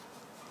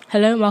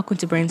Hello and welcome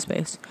to Brain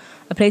Space,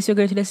 a place you're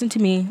going to listen to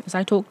me as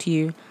I talk to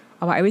you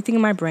about everything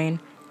in my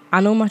brain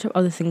and all much of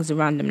other things of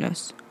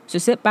randomness. So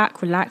sit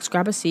back, relax,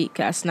 grab a seat,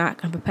 get a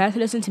snack, and prepare to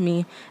listen to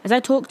me as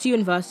I talk to you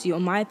and verse you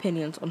on my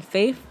opinions on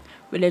faith,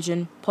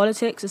 religion,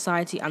 politics,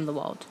 society, and the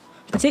world,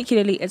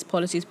 particularly its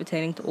policies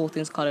pertaining to all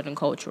things coloured and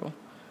cultural.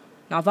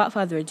 Now, without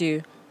further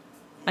ado,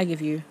 I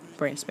give you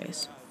Brain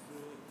Space.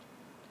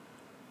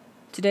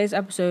 Today's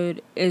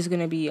episode is going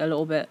to be a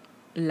little bit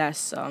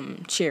less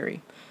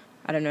cheery.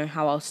 I don't know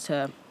how else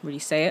to really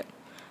say it.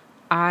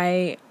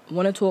 I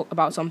want to talk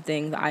about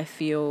something that I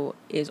feel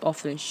is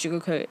often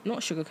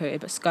not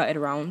sugarcoated, but skirted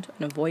around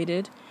and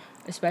avoided,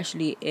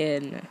 especially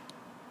in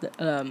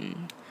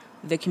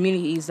the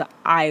communities that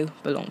I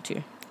belong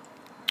to.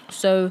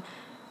 So,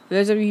 for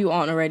those of you who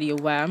aren't already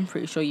aware, I'm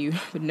pretty sure you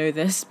would know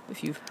this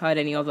if you've heard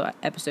any other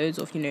episodes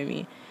or if you know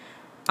me.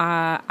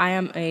 I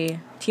am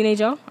a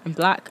teenager. I'm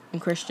black. I'm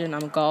Christian.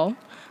 I'm a girl.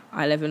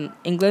 I live in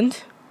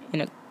England,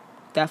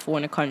 therefore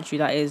in a country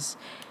that is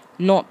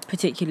not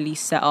particularly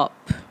set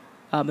up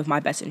with my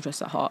best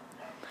interests at heart.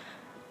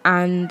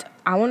 And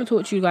I want to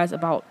talk to you guys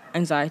about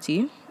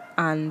anxiety,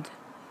 and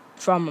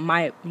from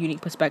my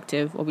unique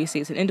perspective.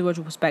 Obviously, it's an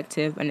individual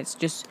perspective, and it's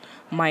just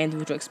my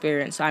individual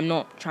experience. I'm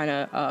not trying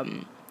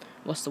to,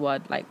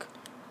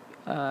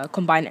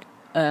 combine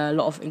a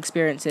lot of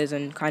experiences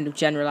and kind of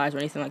generalize or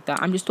anything like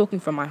that. I'm just talking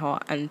from my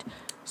heart and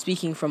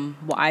speaking from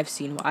what I've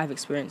seen, what I've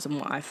experienced, and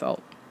what I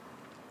felt.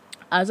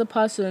 As a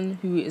person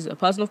who is a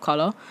person of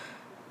colour,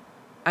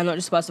 and not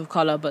just a person of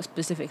colour, but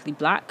specifically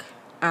black,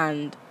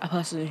 and a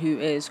person who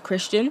is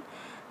Christian,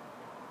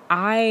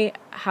 I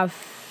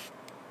have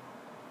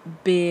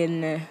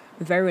been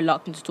very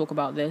reluctant to talk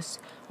about this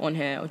on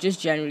here, or just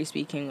generally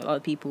speaking with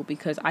other people,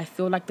 because I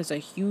feel like there's a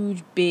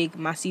huge, big,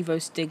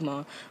 massive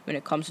stigma when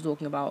it comes to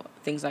talking about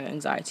things like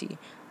anxiety.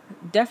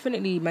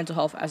 Definitely mental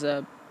health as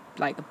a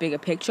bigger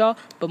picture,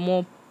 but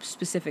more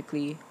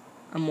specifically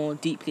and more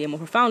deeply and more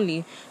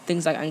profoundly,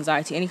 things like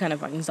anxiety, any kind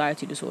of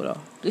anxiety disorder.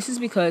 This is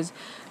because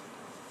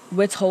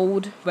we're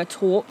taught,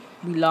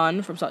 we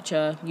learn from such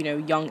a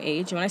young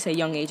age. And when I say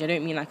young age, I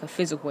don't mean like a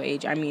physical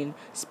age. I mean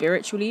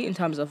spiritually, in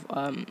terms of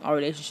our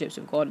relationships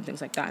with God and things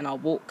like that, and our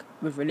walk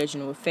with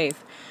religion or with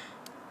faith.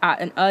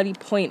 At an early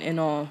point in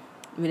our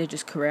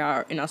religious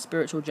career, in our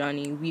spiritual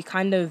journey, we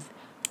kind of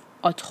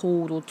are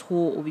told or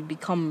taught, or we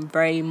become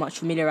very much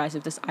familiarized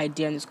with this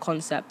idea and this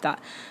concept that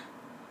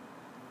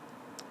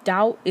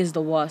doubt is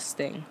the worst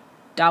thing.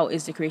 Doubt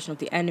is the creation of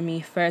the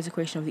enemy. Fear is the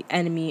creation of the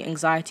enemy.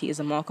 Anxiety is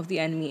a mark of the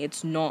enemy.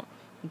 It's not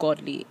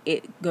godly.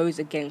 It goes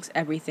against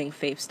everything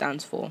faith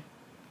stands for.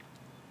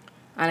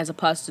 And as a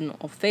person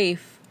of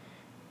faith,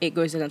 it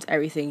goes against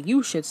everything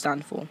you should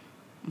stand for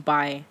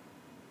by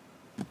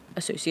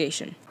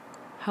association.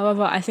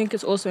 However, I think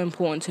it's also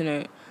important to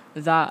note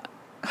that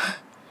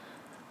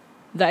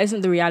that isn't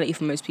the reality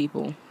for most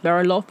people. There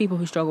are a lot of people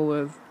who struggle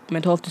with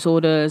mental health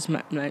disorders,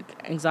 like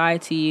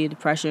anxiety,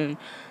 depression,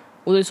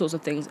 all those sorts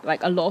of things.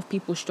 Like, a lot of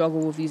people struggle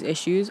with these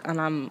issues, and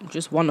I'm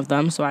just one of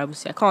them, so I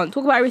can't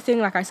talk about everything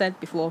like I said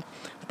before,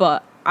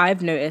 but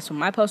I've noticed from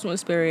my personal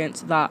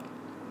experience that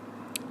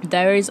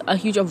there is a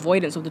huge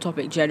avoidance of the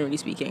topic, generally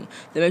speaking.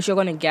 The most you're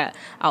going to get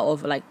out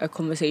of like a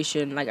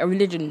conversation, like a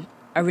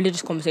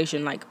religious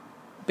conversation, like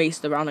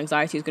based around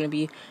anxiety, is going to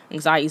be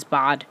anxiety is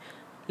bad,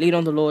 lean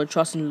on the Lord,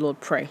 trust in the Lord,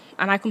 pray.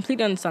 And I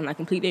completely understand, I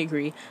completely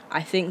agree.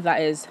 I think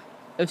that is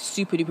a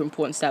super duper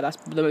important step. That's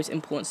the most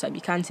important step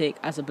you can take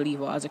as a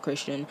believer, as a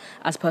Christian,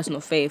 as a person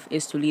of faith,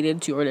 is to lead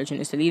into your religion,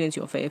 is to lead into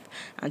your faith,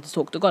 and to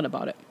talk to God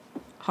about it.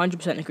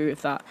 100% agree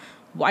with that.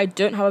 What I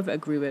don't, however,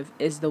 agree with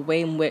is the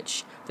way in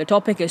which the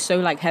topic is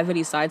so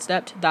heavily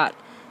sidestepped that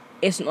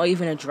it's not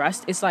even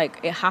addressed. It's like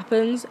it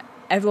happens,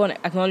 everyone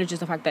acknowledges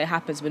the fact that it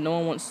happens, but no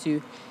one wants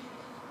to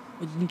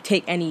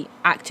take any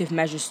active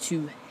measures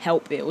to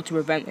help it or to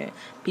prevent it.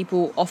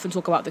 People often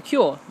talk about the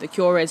cure. The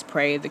cure is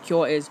pray. The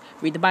cure is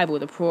read the Bible.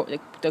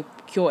 The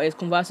cure is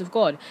converse with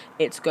God.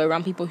 It's go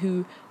around people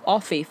who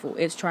are faithful.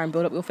 It's try and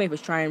build up your faith. It's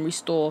try and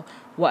restore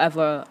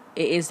whatever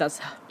it is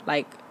that's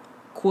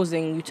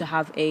causing you to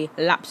have a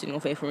lapse in your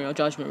faith or in your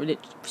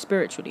judgment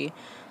spiritually.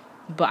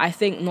 But I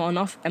think not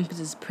enough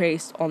emphasis is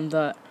placed on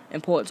the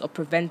importance of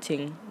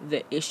preventing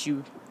the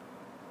issue's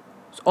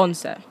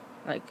onset.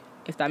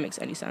 If that makes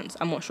any sense.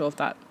 I'm not sure if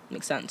that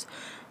makes sense.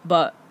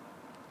 But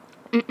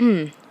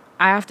I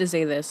have to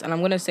say this, and I'm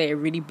going to say it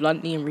really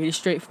bluntly and really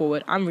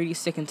straightforward. I'm really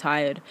sick and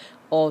tired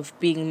of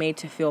being made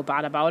to feel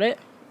bad about it,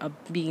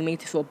 being made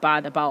to feel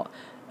bad about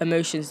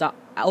emotions that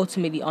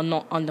ultimately are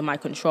not under my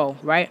control,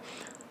 right?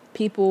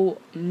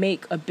 People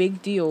make a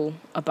big deal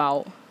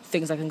about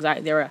things like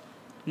anxiety. There are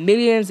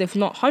millions, if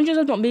not hundreds,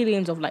 if not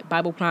millions of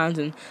Bible plans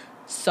and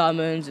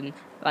sermons and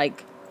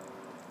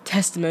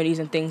testimonies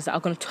and things that are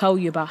going to tell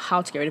you about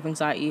how to get rid of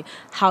anxiety,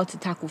 how to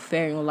tackle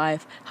fear in your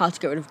life, how to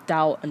get rid of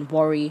doubt and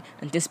worry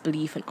and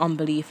disbelief and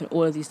unbelief and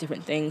all of these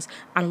different things.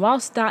 And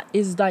whilst that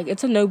is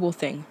it's a noble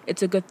thing,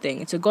 it's a good thing,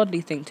 it's a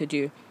godly thing to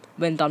do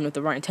when done with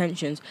the right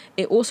intentions,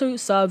 it also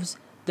serves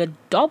the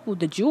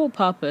dual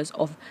purpose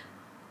of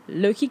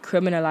low-key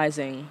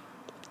criminalizing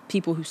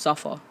people who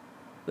suffer.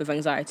 with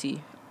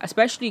anxiety,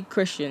 especially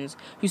Christians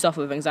who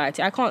suffer with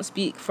anxiety. I can't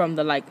speak from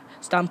the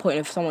standpoint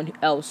of someone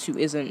else who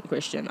isn't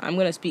Christian. I'm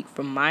going to speak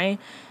from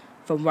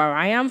where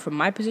I am, from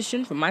my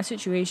position, from my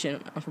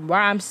situation, and from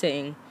where I'm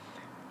sitting.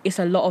 It's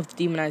a lot of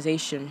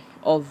demonization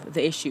of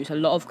the issues, a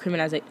lot of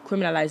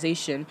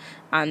criminalization,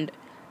 and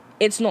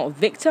it's not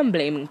victim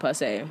blaming per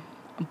se,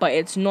 but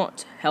it's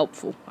not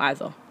helpful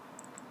either.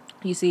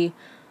 You see,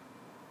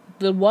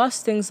 the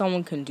worst thing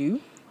someone can do,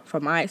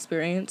 from my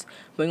experience,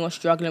 when you're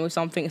struggling with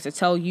something, is to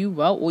tell you,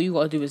 well, all you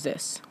gotta do is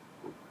this.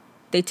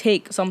 They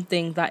take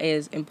something that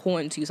is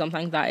important to you,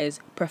 something that is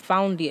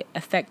profoundly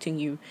affecting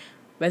you,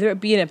 whether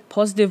it be in a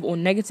positive or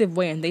negative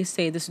way, and they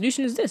say, the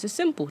solution is this, it's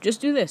simple, just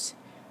do this,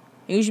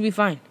 and you should be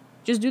fine.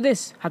 Just do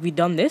this. Have you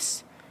done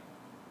this?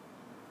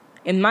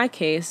 In my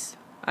case,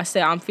 I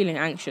say I'm feeling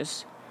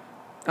anxious.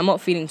 I'm not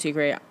feeling too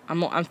great.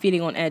 I'm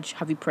feeling on edge.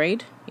 Have you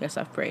prayed? Yes,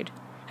 I've prayed.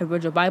 Have you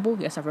read your Bible?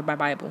 Yes, I've read my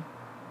Bible.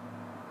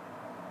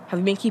 Have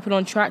you been keeping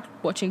on track,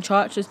 watching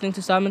church, listening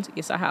to sermons?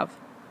 Yes, I have.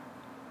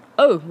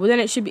 Oh, well then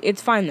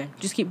it's fine then.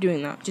 Just keep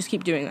doing that. Just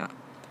keep doing that.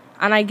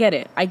 And I get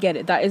it.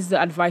 That is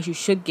the advice you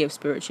should give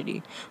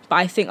spiritually. But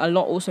I think a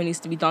lot also needs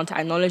to be done to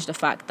acknowledge the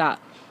fact that,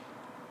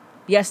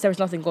 yes, there is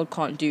nothing God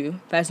can't do.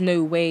 There's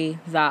no way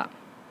that,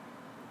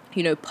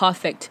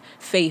 perfect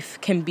faith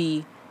can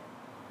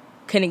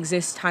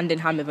exist hand in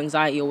hand with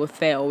anxiety or with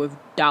fear or with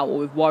doubt or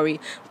with worry.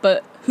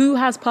 But who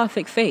has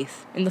perfect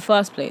faith in the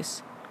first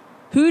place?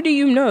 Who do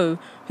you know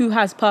who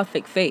has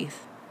perfect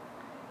faith?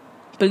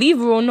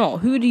 Believer or not,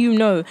 who do you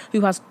know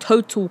who has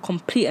total,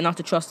 complete and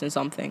utter trust in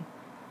something?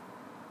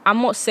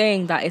 I'm not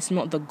saying that it's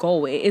not the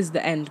goal. It is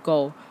the end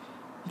goal.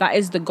 That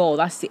is the goal.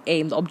 That's the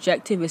aim. The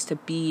objective is to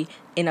be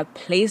in a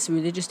place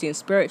religiously and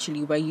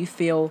spiritually where you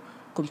feel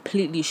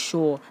completely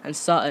sure and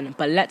certain.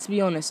 But let's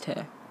be honest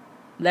here.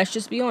 Let's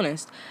just be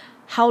honest.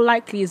 How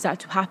likely is that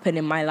to happen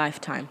in my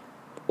lifetime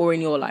or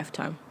in your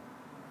lifetime?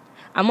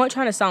 I'm not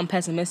trying to sound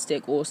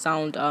pessimistic or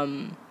sound,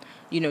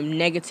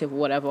 negative or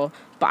whatever,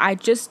 but I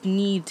just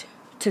need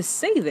to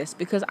say this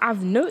because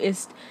I've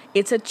noticed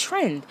it's a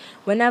trend.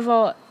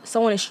 Whenever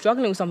someone is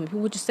struggling with something,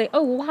 people just say,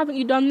 oh, well, why haven't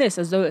you done this?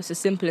 As though it's the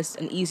simplest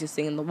and easiest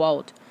thing in the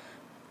world.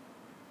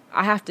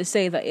 I have to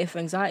say that if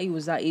anxiety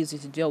was that easy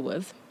to deal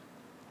with,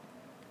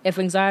 if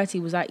anxiety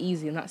was that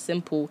easy and that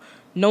simple,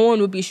 no one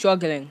would be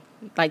struggling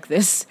like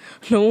this.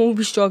 No one would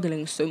be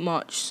struggling so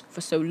much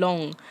for so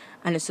long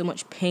and in so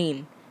much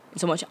pain and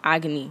so much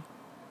agony.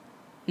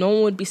 No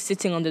one would be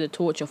sitting under the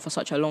torture for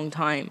such a long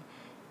time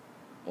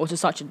or to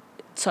such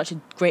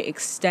a great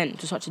extent,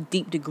 to such a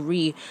deep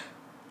degree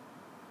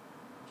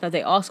that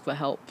they ask for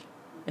help,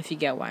 if you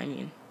get what I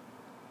mean.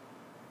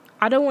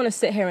 I don't want to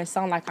sit here and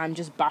sound like I'm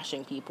just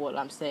bashing people.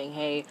 I'm saying,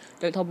 hey,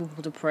 don't tell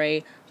people to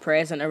pray.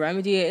 Prayer isn't a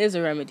remedy. It is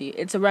a remedy.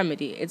 It's a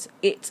remedy.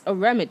 It's a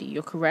remedy.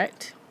 You're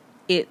correct.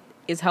 It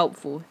is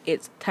helpful.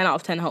 It's 10 out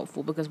of 10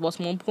 helpful because what's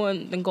more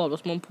important than God?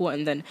 What's more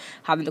important than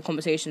having the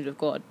conversations with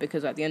God?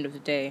 Because at the end of the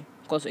day,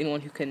 God's the only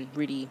one who can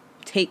really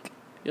take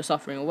your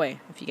suffering away,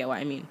 if you get what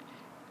I mean.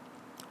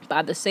 But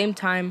at the same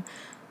time,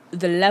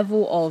 the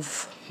level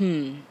of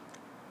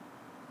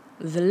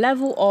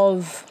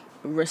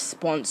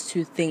response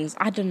to things,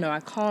 I don't know,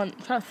 I'm trying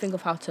to think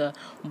of how to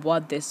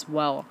word this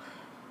well.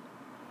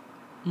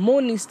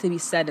 More needs to be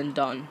said and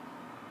done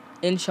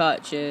in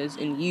churches,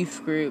 in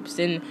youth groups,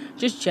 in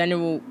just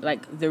general,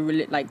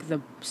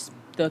 the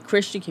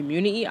Christian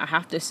community. I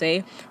have to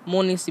say,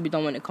 more needs to be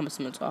done when it comes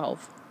to mental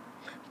health,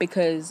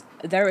 because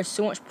there is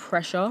so much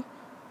pressure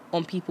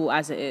on people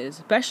as it is,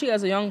 especially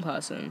as a young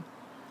person,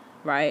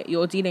 right?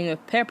 You're dealing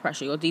with peer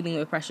pressure, you're dealing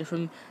with pressure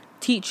from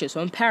teachers,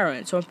 from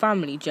parents, from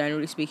family,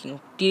 generally speaking,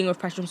 dealing with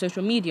pressure from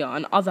social media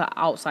and other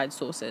outside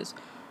sources.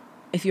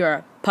 If you're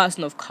a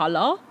person of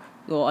color,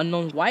 you're a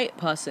non-white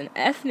person,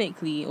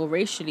 ethnically or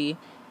racially,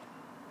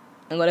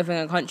 and you're living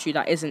in a country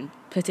that isn't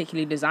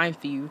particularly designed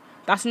for you,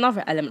 that's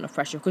another element of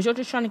pressure, because you're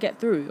just trying to get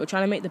through. You're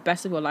trying to make the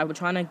best of your life. You're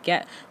trying to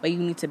get where you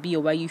need to be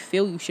or where you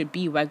feel you should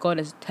be, where God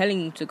is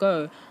telling you to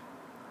go,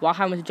 while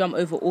having to jump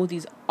over all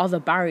these other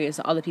barriers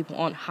that other people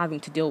aren't having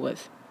to deal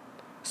with.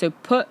 So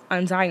put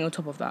anxiety on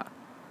top of that,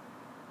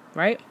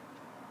 right?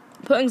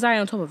 Put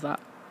anxiety on top of that.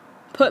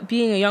 Put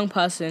being a young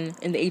person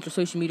in the age of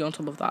social media on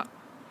top of that.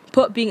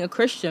 Put being a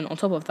Christian on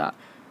top of that.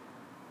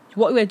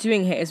 What we're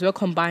doing here is we're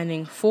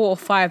combining 4 or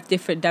 5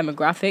 different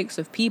demographics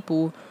of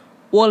people,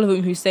 all of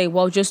them who say,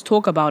 well, just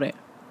talk about it.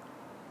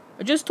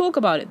 Just talk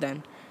about it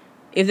then.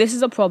 If this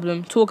is a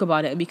problem, talk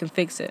about it and we can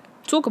fix it.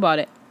 Talk about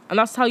it. And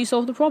that's how you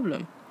solve the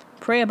problem.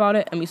 Pray about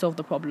it and we solve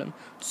the problem.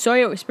 Share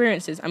your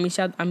experiences and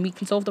we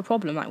can solve the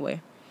problem that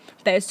way.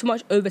 There is too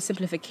much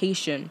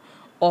oversimplification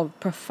of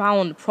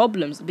profound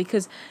problems,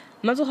 because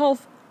mental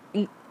health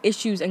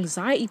issues,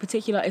 anxiety in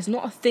particular, is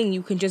not a thing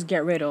you can just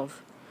get rid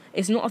of.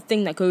 It's not a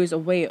thing that goes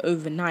away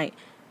overnight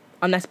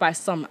unless by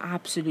some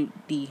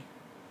absolutely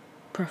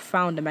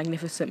profound and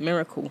magnificent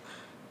miracle.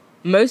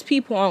 Most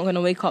people aren't going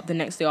to wake up the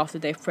next day after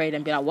they've prayed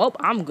and be like, well,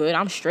 I'm good,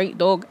 I'm straight,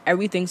 dog,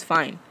 everything's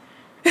fine.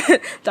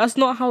 That's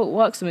not how it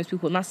works for most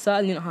people, and that's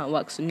certainly not how it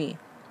works for me.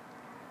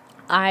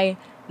 I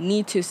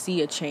need to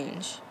see a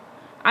change.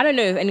 I don't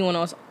know if anyone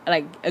else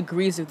like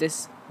agrees with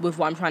this, with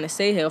what I'm trying to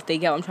say here, if they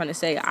get what I'm trying to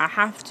say. I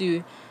have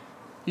to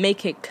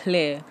make it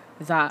clear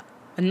that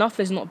enough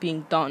is not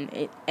being done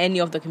in any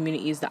of the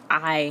communities that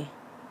I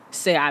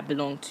say I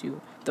belong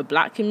to. The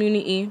Black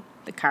community,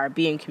 the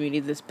Caribbean community,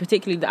 this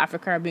particularly the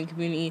Afro-Caribbean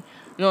community,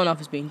 not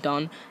enough is being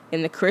done.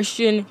 In the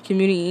Christian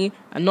community,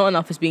 and not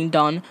enough is being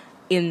done.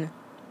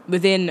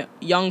 Within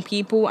young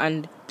people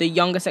and the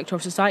younger sector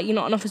of society,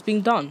 not enough is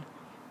being done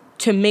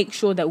to make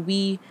sure that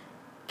we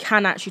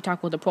can actually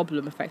tackle the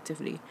problem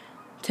effectively,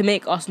 to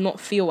make us not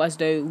feel as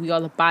though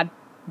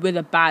we're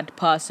the bad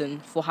person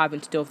for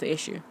having to deal with the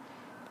issue,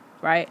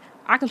 right?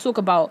 I can talk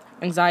about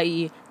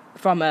anxiety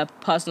from a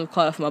person of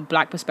color, from a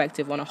Black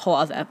perspective on a whole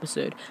other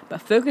episode,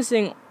 but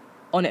focusing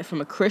on it from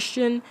a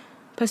Christian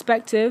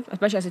perspective,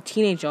 especially as a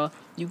teenager,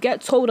 you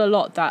get told a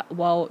lot that,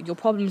 well, your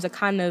problems are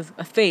kind of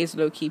a phase,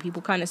 low-key.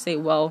 People kind of say,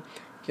 well,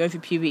 you're going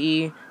through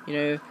puberty,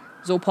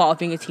 it's all part of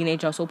being a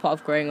teenager, it's all part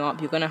of growing up,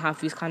 you're going to have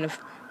these kind of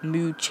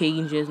mood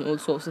changes and all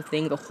sorts of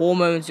things, the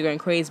hormones are going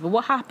crazy. But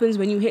what happens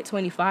when you hit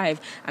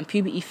 25 and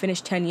puberty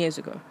finished 10 years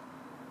ago?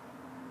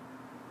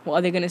 What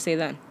are they going to say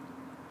then?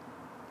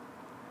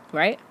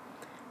 Right?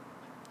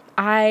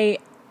 I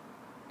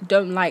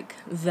don't like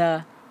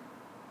the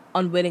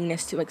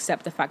unwillingness to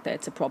accept the fact that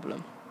it's a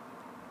problem.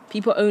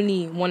 People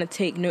only want to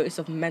take notice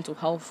of mental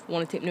health,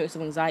 want to take notice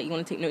of anxiety,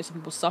 want to take notice of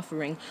people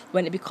suffering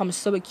when it becomes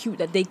so acute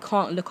that they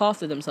can't look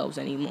after themselves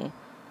anymore.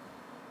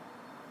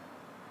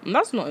 And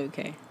that's not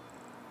okay.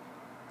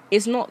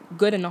 It's not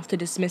good enough to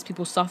dismiss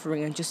people's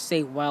suffering and just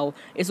say, well,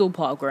 it's all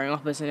part of growing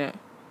up, isn't it?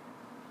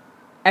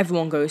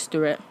 Everyone goes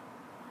through it.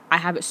 I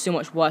have it so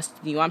much worse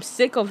than you. I'm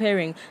sick of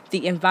hearing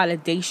the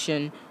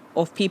invalidation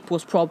of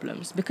people's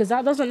problems, because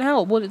that doesn't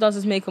help. What it does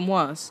is make them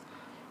worse.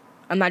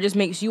 And that just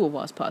makes you a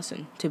worse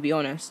person, to be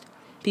honest.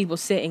 People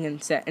sitting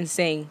and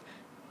saying,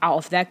 out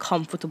of their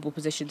comfortable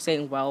position,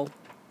 saying, well,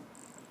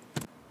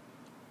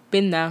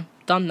 been there,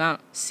 done that,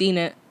 seen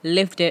it,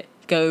 lived it,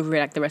 go over it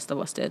like the rest of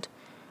us did.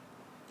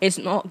 It's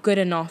not good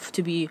enough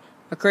to be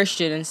a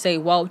Christian and say,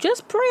 well,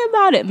 just pray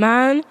about it,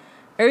 man.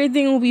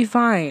 Everything will be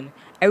fine.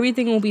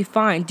 Everything will be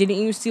fine. Didn't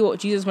you see what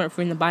Jesus went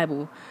through in the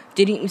Bible?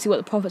 Didn't you see what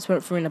the prophets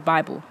went through in the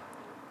Bible?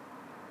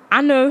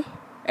 I know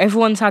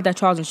everyone's had their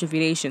trials and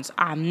tribulations.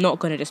 I'm not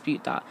going to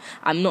dispute that.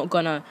 I'm not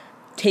going to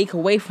take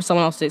away from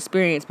someone else's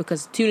experience,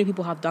 because too many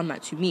people have done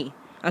that to me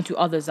and to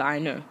others that I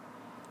know.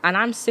 And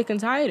I'm sick and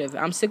tired of it.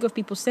 I'm sick of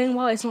people saying,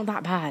 well, it's not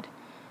that bad.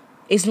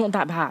 It's not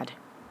that bad.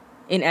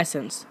 In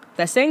essence,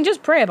 they're saying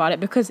just pray about it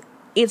because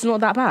it's not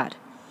that bad.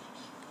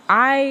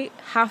 I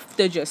have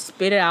to just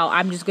spit it out.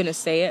 I'm just going to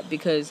say it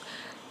because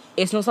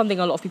it's not something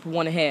a lot of people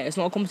want to hear. It's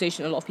not a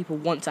conversation a lot of people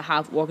want to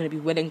have or are going to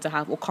be willing to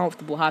have or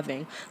comfortable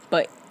having.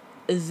 But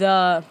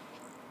the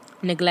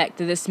neglect,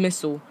 the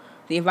dismissal,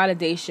 the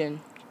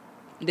invalidation,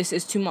 this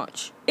is too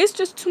much. It's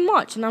just too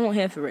much, and I'm not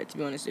here for it, to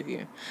be honest with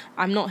you.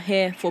 I'm not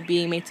here for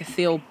being made to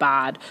feel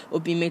bad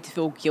or being made to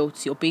feel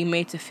guilty or being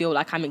made to feel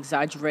like I'm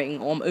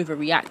exaggerating or I'm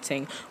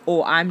overreacting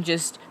or I'm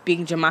just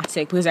being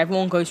dramatic, because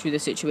everyone goes through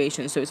this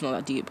situation, so it's not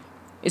that deep.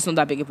 It's not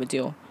that big of a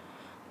deal,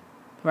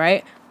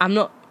 right? I'm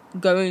not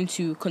going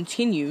to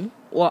continue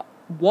or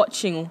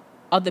watching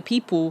other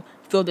people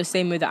feel the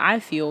same way that I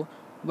feel,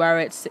 where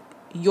it's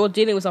you're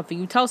dealing with something,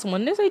 you tell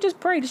someone, they say just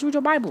pray, just read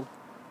your Bible.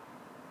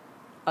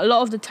 A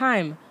lot of the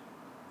time,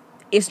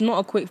 it's not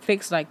a quick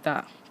fix like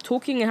that.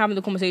 Talking and having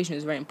the conversation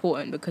is very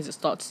important because it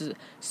starts to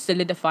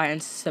solidify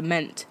and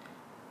cement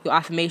your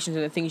affirmations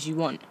and the things you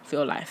want for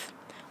your life.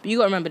 But you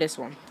got to remember this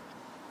one.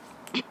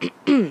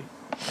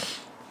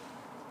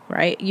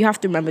 Right? You have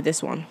to remember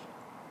this one.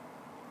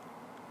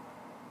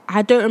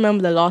 I don't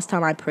remember the last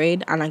time I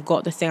prayed and I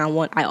got the thing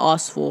I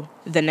asked for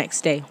the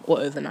next day or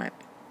overnight.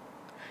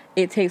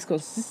 It takes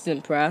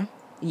consistent prayer.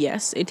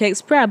 Yes, it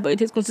takes prayer, but it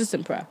takes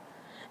consistent prayer.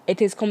 It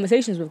takes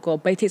conversations with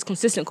God, but it takes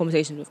consistent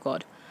conversations with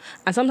God.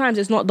 And sometimes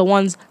it's not the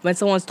ones when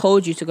someone's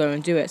told you to go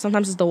and do it.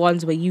 Sometimes it's the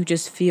ones where you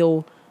just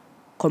feel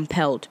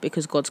compelled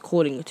because God's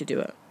calling you to do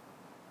it.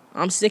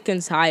 I'm sick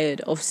and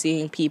tired of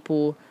seeing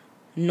people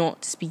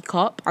not speak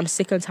up. I'm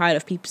sick and tired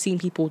of seeing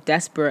people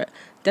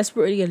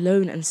desperately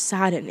alone and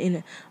sad and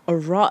in a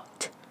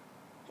rut,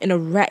 in a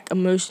wreck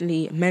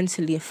emotionally,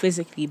 mentally, and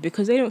physically,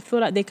 because they don't feel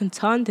like they can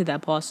turn to their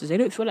pastors. They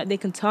don't feel like they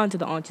can turn to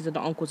the aunties or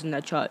the uncles in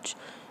their church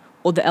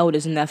or the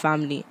elders in their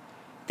family.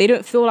 They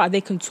don't feel like they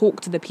can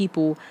talk to the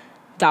people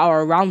that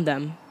are around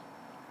them,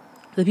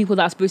 the people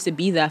that are supposed to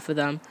be there for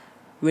them,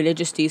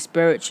 religiously,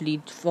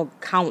 spiritually, for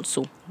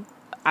counsel,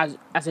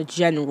 as a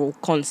general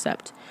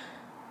concept,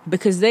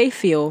 because they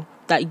feel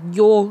that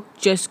you're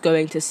just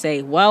going to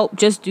say, well,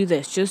 just do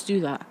this, just do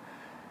that.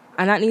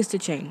 And that needs to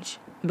change.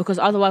 Because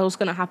otherwise what's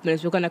going to happen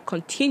is we're going to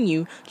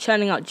continue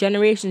churning out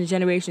generations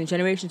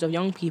of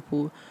young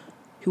people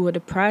who are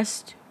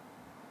depressed,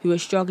 who are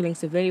struggling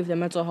severely with their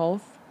mental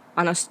health,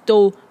 and are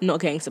still not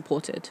getting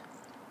supported.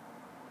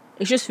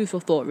 It's just food for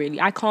thought, really.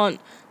 I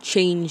can't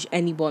change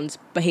anyone's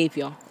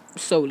behavior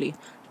solely.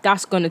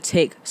 That's going to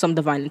take some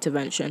divine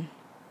intervention.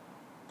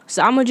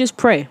 So I'm going to just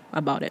pray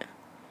about it.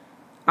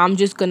 I'm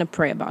just going to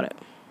pray about it.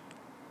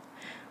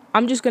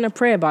 I'm just going to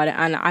pray about it,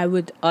 and I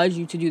would urge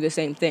you to do the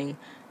same thing.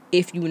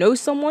 If you know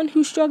someone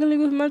who's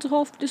struggling with mental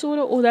health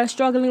disorder, or they're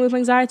struggling with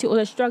anxiety, or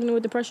they're struggling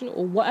with depression,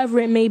 or whatever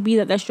it may be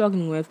that they're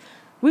struggling with,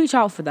 reach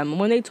out for them. And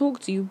when they talk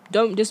to you,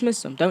 don't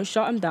dismiss them. Don't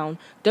shut them down.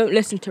 Don't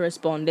listen to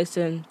respond.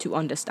 Listen to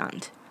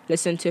understand.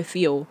 Listen to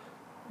feel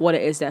what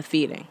it is they're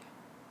feeling.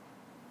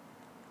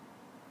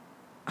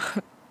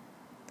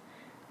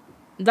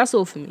 That's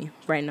all for me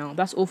right now.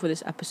 That's all for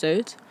this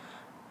episode.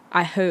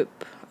 I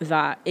hope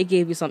that it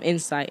gave you some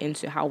insight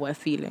into how we're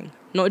feeling.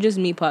 Not just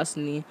me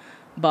personally,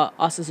 but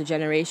us as a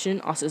generation,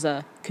 us as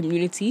a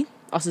community,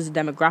 us as a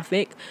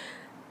demographic.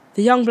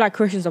 The young black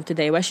Christians of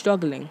today, we're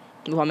struggling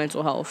with our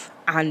mental health,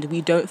 and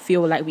we don't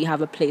feel like we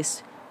have a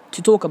place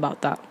to talk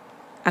about that.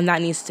 And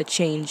that needs to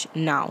change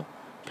now.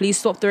 Please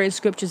stop throwing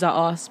scriptures at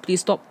us.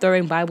 Please stop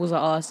throwing Bibles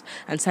at us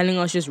and telling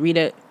us just read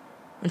it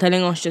and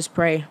telling us just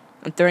pray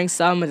and throwing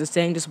sermons and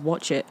saying just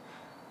watch it.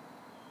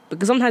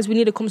 Because sometimes we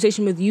need a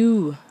conversation with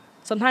you.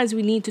 Sometimes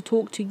we need to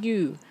talk to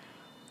you.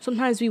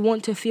 Sometimes we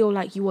want to feel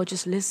like you are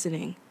just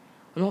listening,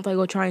 and not that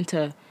you're trying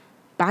to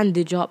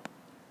bandage up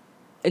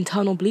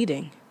internal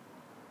bleeding.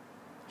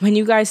 When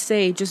you guys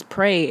say just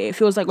pray, it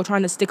feels like we're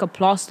trying to stick a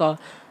plaster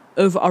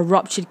over a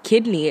ruptured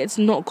kidney. It's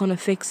not going to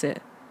fix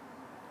it.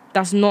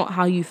 That's not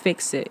how you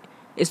fix it.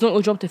 It's not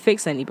your job to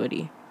fix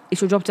anybody.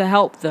 It's your job to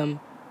help them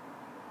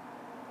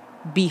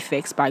be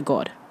fixed by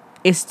God.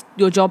 It's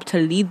your job to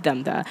lead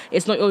them there.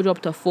 It's not your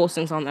job to force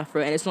things on their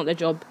throat, and it's not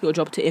your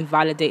job to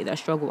invalidate their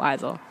struggle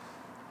either.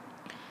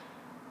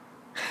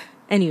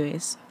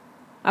 Anyways,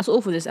 that's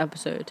all for this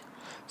episode.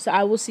 So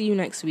I will see you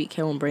next week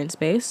here on Brain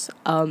Space.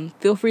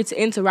 Feel free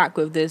to interact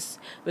with the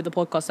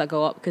podcasts that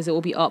go up, because it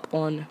will be up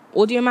on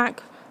AudioMac,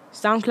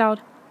 SoundCloud,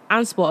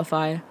 and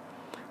Spotify.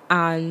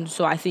 And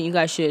so I think you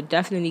guys should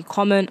definitely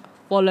comment,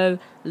 follow,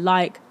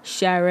 like,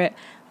 share it.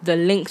 The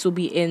links will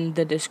be in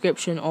the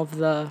description of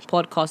the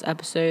podcast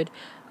episode.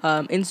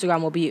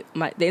 Instagram will be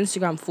the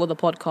Instagram for the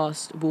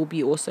podcast will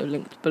be also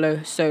linked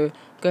below. So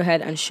go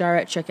ahead and share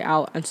it, check it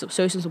out, and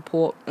show some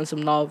support and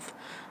some love.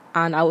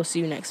 And I will see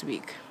you next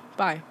week.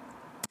 Bye.